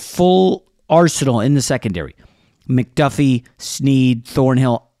get the full arsenal in the secondary, McDuffie, Snead,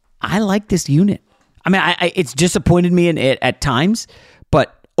 Thornhill, I like this unit. I mean, it's disappointed me at times,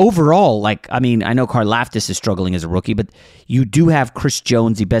 but overall, I know Karlaftis is struggling as a rookie, but you do have Chris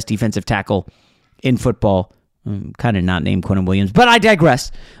Jones, the best defensive tackle in football. Kind of not named Quinnen Williams, but I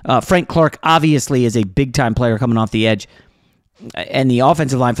digress. Frank Clark obviously is a big-time player coming off the edge, and the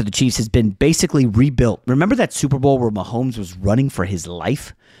offensive line for the Chiefs has been basically rebuilt. Remember that Super Bowl where Mahomes was running for his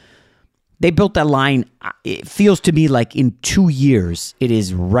life? They built that line, it feels to me like in 2 years, it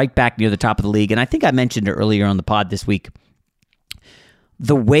is right back near the top of the league, and I think I mentioned it earlier on the pod this week.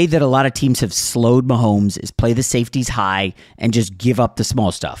 The way that a lot of teams have slowed Mahomes is play the safeties high and just give up the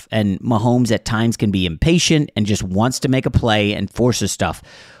small stuff. And Mahomes at times can be impatient and just wants to make a play and forces stuff.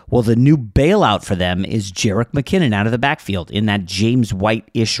 Well, the new bailout for them is Jerick McKinnon out of the backfield in that James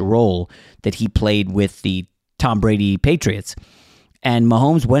White-ish role that he played with the Tom Brady Patriots. And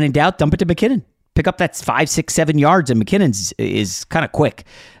Mahomes, when in doubt, dump it to McKinnon. Pick up that 5, 6, 7 yards, and McKinnon is kind of quick.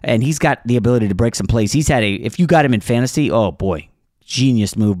 And he's got the ability to break some plays. If you got him in fantasy, oh boy.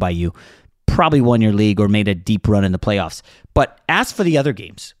 Genius move by you. Probably won your league or made a deep run in the playoffs. But as for the other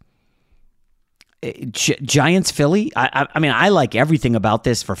games, Giants-Philly, I like everything about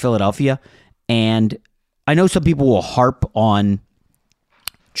this for Philadelphia. And I know some people will harp on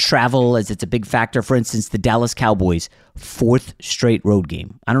travel as it's a big factor. For instance, the Dallas Cowboys, 4th straight road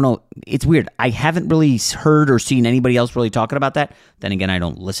game. I don't know. It's weird. I haven't really heard or seen anybody else really talking about that. Then again, I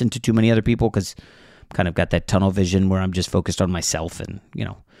don't listen to too many other people because kind of got that tunnel vision where I'm just focused on myself. And, you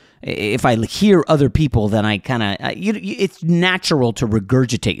know, if I hear other people, then I kind of, it's natural to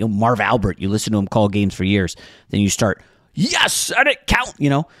regurgitate. You know, Marv Albert, you listen to him call games for years. Then you start, yes, and it count. You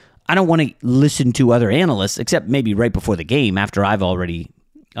know, I don't want to listen to other analysts, except maybe right before the game after I've already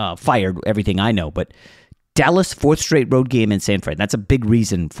fired everything I know. But Dallas, 4th straight road game in San Fran. That's a big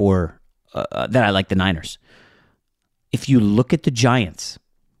reason for that I like the Niners. If you look at the Giants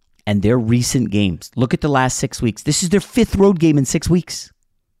and their recent games, look at the last 6 weeks. This is their 5th road game in 6 weeks.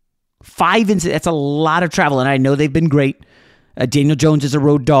 That's a lot of travel, and I know they've been great. Daniel Jones is a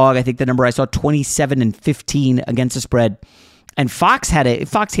road dog. I think the number I saw, 27-15 against the spread. And Fox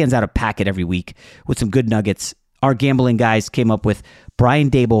hands out a packet every week with some good nuggets. Our gambling guys came up with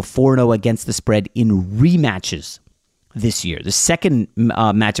Brian Daboll 4-0 against the spread in rematches this year. The second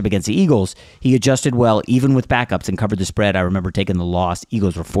matchup against the Eagles, he adjusted well, even with backups, and covered the spread. I remember taking the loss.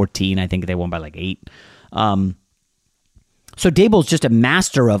 Eagles were 14. I think they won by like 8. So Daboll's just a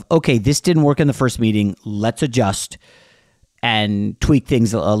master of, okay, this didn't work in the first meeting. Let's adjust and tweak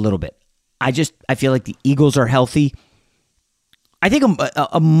things a little bit. I feel like the Eagles are healthy. I think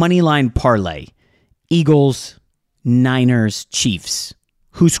a money line parlay, Eagles, Niners, Chiefs.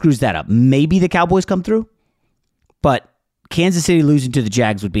 Who screws that up? Maybe the Cowboys come through. But Kansas City losing to the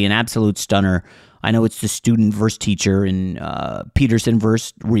Jags would be an absolute stunner. I know it's the student versus teacher and Peterson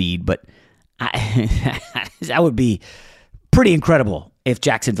versus Reed, but that would be pretty incredible if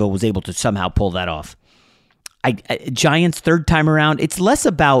Jacksonville was able to somehow pull that off. Giants third time around, it's less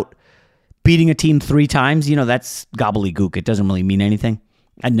about beating a team 3 times. That's gobbledygook. It doesn't really mean anything,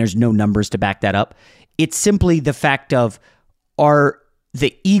 and there's no numbers to back that up. It's simply the fact of, are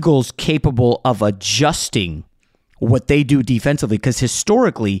the Eagles capable of adjusting what they do defensively? Because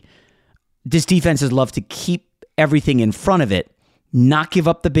historically, this defense has loved to keep everything in front of it, not give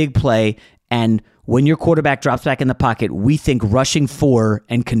up the big play, and when your quarterback drops back in the pocket, we think rushing 4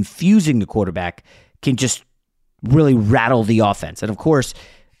 and confusing the quarterback can just really rattle the offense. And of course,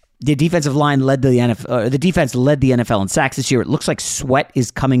 the defensive line led the NFL. The defense led the NFL in sacks this year. It looks like Sweat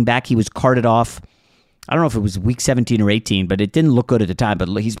is coming back. He was carted off. I don't know if it was week 17 or 18, but it didn't look good at the time. But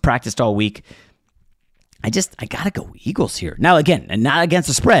he's practiced all week. I gotta go Eagles here. Now again, and not against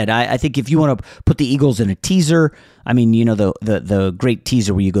the spread. I think if you want to put the Eagles in a teaser, I mean, the great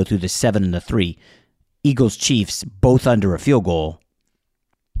teaser where you go through the 7 and the 3, Eagles Chiefs both under a field goal.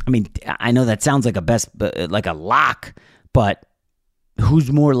 I mean, I know that sounds like a lock, but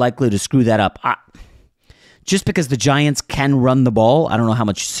who's more likely to screw that up? Just because the Giants can run the ball, I don't know how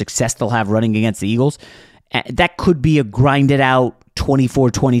much success they'll have running against the Eagles. That could be a grinded out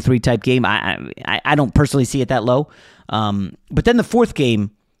 24-23 type game. I don't personally see it that low. But then the fourth game,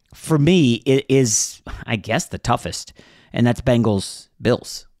 for me, is, I guess, the toughest, and that's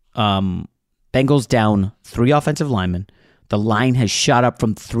Bengals-Bills. Bengals down 3 offensive linemen. The line has shot up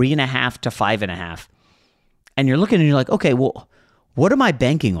from 3.5 to 5.5. And you're looking and you're like, okay, well, what am I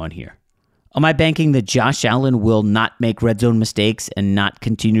banking on here? Am I banking that Josh Allen will not make red zone mistakes and not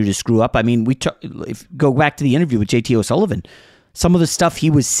continue to screw up? I mean, go back to the interview with JT O'Sullivan. Some of the stuff he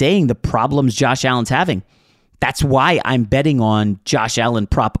was saying, the problems Josh Allen's having. That's why I'm betting on Josh Allen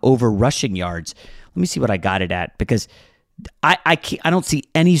prop over rushing yards. Let me see what I got it at, because I don't see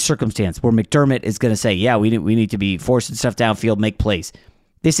any circumstance where McDermott is going to say, yeah, we need to be forcing stuff downfield, make plays.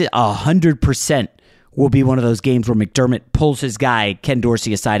 This is 100% will be one of those games where McDermott pulls his guy, Ken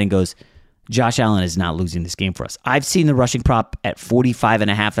Dorsey, aside and goes, Josh Allen is not losing this game for us. I've seen the rushing prop at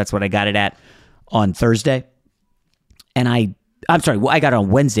 45.5. That's what I got it at on Thursday. And I got it on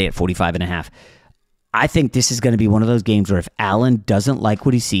Wednesday at 45.5. I think this is going to be one of those games where if Allen doesn't like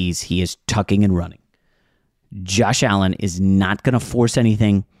what he sees, he is tucking and running. Josh Allen is not going to force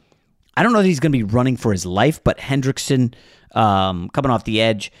anything. I don't know that he's going to be running for his life, but Hendrickson coming off the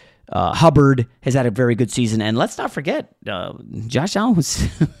edge. Hubbard has had a very good season. And let's not forget, Josh Allen was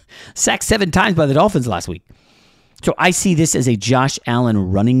sacked 7 times by the Dolphins last week. So I see this as a Josh Allen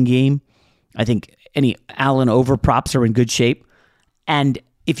running game. I think any Allen over props are in good shape. And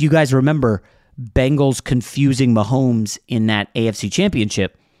if you guys remember, Bengals confusing Mahomes in that AFC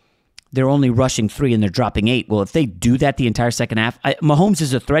Championship, they're only rushing 3 and they're dropping 8. Well, if they do that the entire second half, Mahomes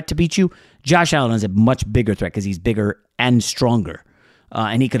is a threat to beat you. Josh Allen is a much bigger threat because he's bigger and stronger.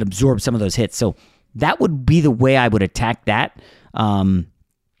 And he could absorb some of those hits. So that would be the way I would attack that.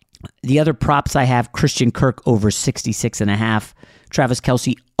 The other props I have, Christian Kirk over 66.5. Travis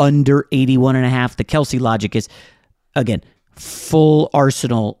Kelce under 81.5. The Kelce logic is, again, full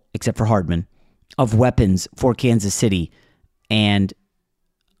arsenal, except for Hardman, of weapons for Kansas City. And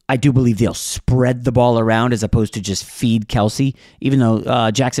I do believe they'll spread the ball around as opposed to just feed Kelce. Even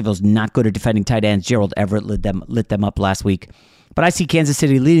though Jacksonville's not good at defending tight ends, Gerald Everett lit them up last week. But I see Kansas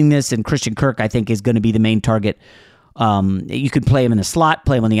City leading this, and Christian Kirk, I think, is going to be the main target. You could play him in the slot,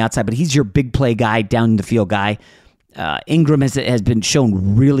 play him on the outside, but he's your big play guy, down the field guy. Ingram has been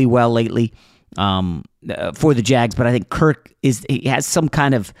shown really well lately for the Jags, but I think Kirk he has some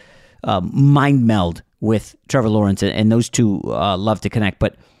kind of mind meld with Trevor Lawrence, and those two love to connect.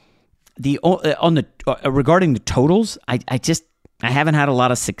 But regarding the totals, I haven't had a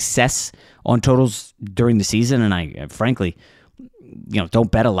lot of success on totals during the season, and I frankly, don't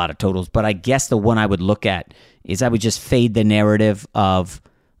bet a lot of totals. But I guess the one I would look at is I would just fade the narrative of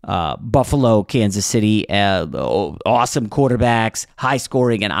Buffalo, Kansas City, awesome quarterbacks, high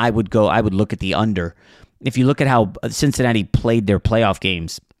scoring, and I would look at the under. If you look at how Cincinnati played their playoff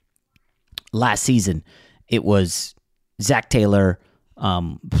games last season, it was Zach Taylor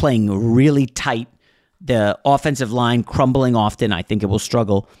playing really tight, the offensive line crumbling often. I think it will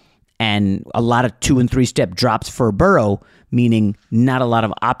struggle, and a lot of 2 and 3 step drops for Burrow, meaning not a lot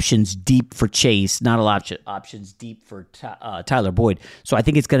of options deep for Chase, not a lot of options deep for Tyler Boyd. So I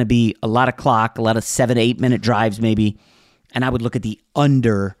think it's going to be a lot of clock, a lot of 7 to 8 minute drives maybe, and I would look at the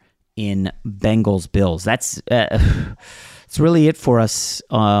under in Bengals Bills. That's That's really it for us.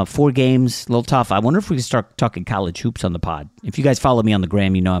 4 games, a little tough. I wonder if we can start talking college hoops on the pod. If you guys follow me on the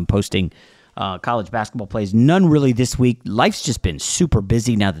gram, you know I'm posting college basketball plays. None really this week. Life's just been super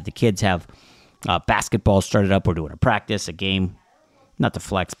busy now that the kids have basketball started up. We're doing a practice, a game. Not the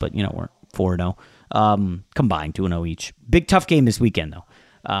flex, but, we're 4-0. Combined, 2-0 each. Big, tough game this weekend,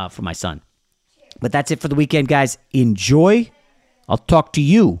 though, for my son. But that's it for the weekend, guys. Enjoy. I'll talk to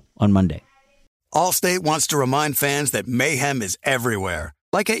you on Monday. Allstate wants to remind fans that mayhem is everywhere,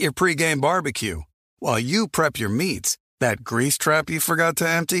 like at your pregame barbecue. While you prep your meats, that grease trap you forgot to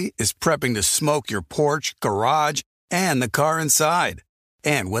empty is prepping to smoke your porch, garage, and the car inside.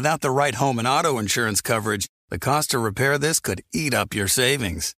 And without the right home and auto insurance coverage, the cost to repair this could eat up your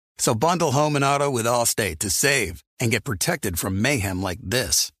savings. So bundle home and auto with Allstate to save and get protected from mayhem like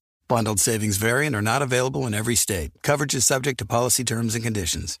this. Bundled savings vary and are not available in every state. Coverage is subject to policy terms and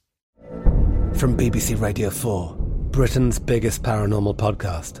conditions. From BBC Radio 4, Britain's biggest paranormal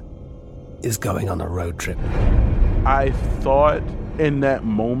podcast is going on a road trip. I thought in that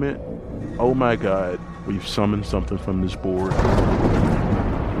moment, oh my God, we've summoned something from this board.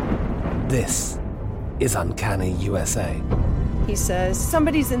 This is Uncanny USA. He says,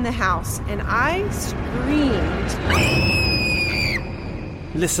 somebody's in the house, and I screamed.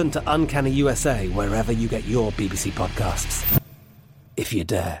 Listen to Uncanny USA wherever you get your BBC podcasts, if you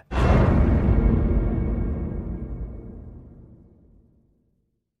dare.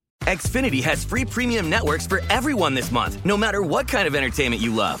 Xfinity has free premium networks for everyone this month, no matter what kind of entertainment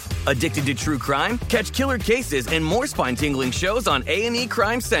you love. Addicted to true crime? Catch killer cases and more spine-tingling shows on A&E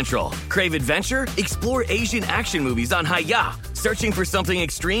Crime Central. Crave adventure? Explore Asian action movies on Hi-Ya. Searching for something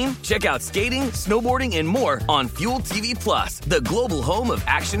extreme? Check out skating, snowboarding, and more on Fuel TV Plus, the global home of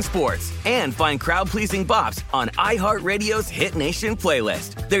action sports. And find crowd-pleasing bops on iHeartRadio's Hit Nation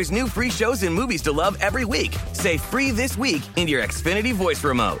playlist. There's new free shows and movies to love every week. Say free this week in your Xfinity voice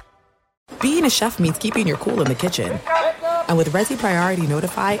remote. Being a chef means keeping your cool in the kitchen. And with Resi Priority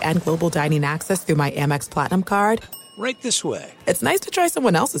Notify and Global Dining Access through my Amex Platinum card, right this way. It's nice to try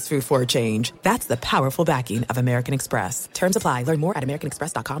someone else's food for a change. That's the powerful backing of American Express. Terms apply. Learn more at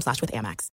americanexpress.com/withAmex.